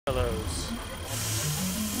those.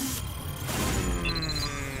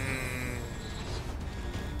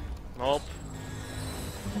 Nope.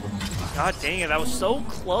 God dang it, that was so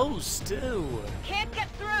close, too. Can't get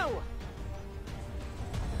through.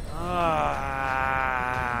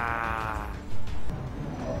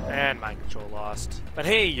 And mind control lost. But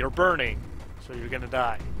hey, you're burning, so you're gonna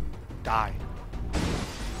die. Die.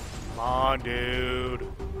 Come on, dude.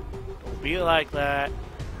 Don't be like that.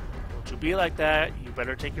 Don't you be like that. You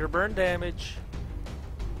better take your burn damage.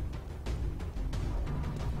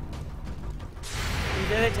 He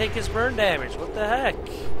didn't take his burn damage. What the heck?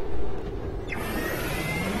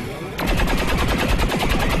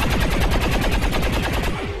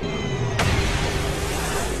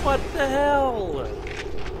 What the hell?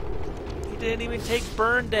 He didn't even take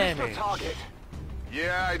burn damage.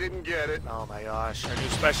 Yeah, I didn't get it. Oh my gosh, our new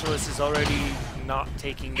specialist is already not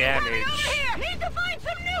taking damage. Here! Need to find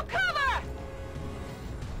some new cover!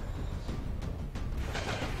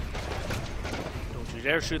 Don't you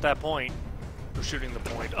dare shoot that point. We're shooting the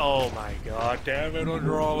point. Oh my god, damn it,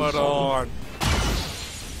 draw it on.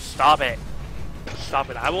 Stop it. Stop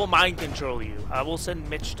it. I will mind control you. I will send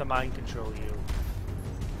Mitch to mind control you.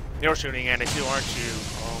 You're shooting at it too, aren't you?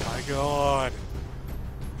 Oh my god.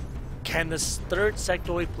 Can this third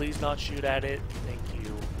sectoid please not shoot at it? Thank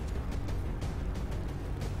you.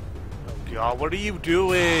 Oh god, what are you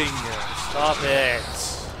doing? Stop it.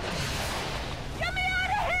 Get me out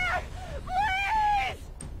of here! Please!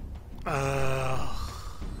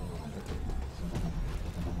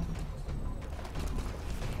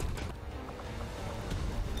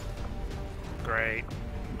 Great.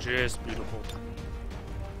 Just beautiful.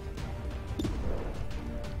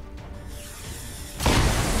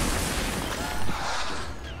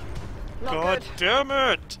 God damn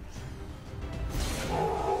it!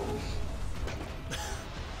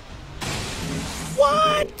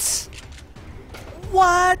 What?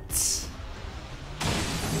 What?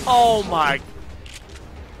 Oh my...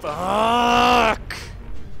 Fuck!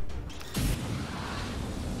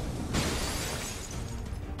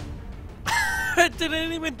 It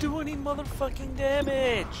didn't even do any motherfucking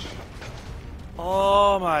damage!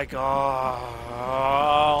 Oh my god!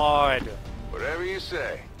 Whatever you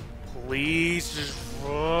say. Please just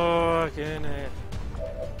fucking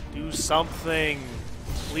do something.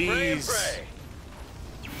 Please. Pray.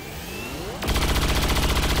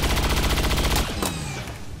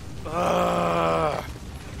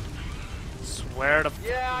 Swear to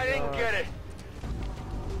Yeah, I didn't get it.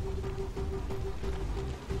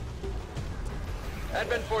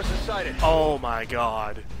 Advent forces sighted. Oh my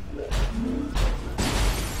god.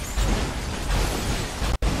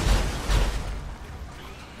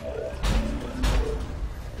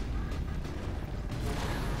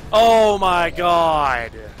 Oh my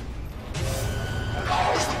god.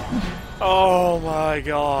 Oh my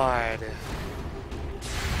god.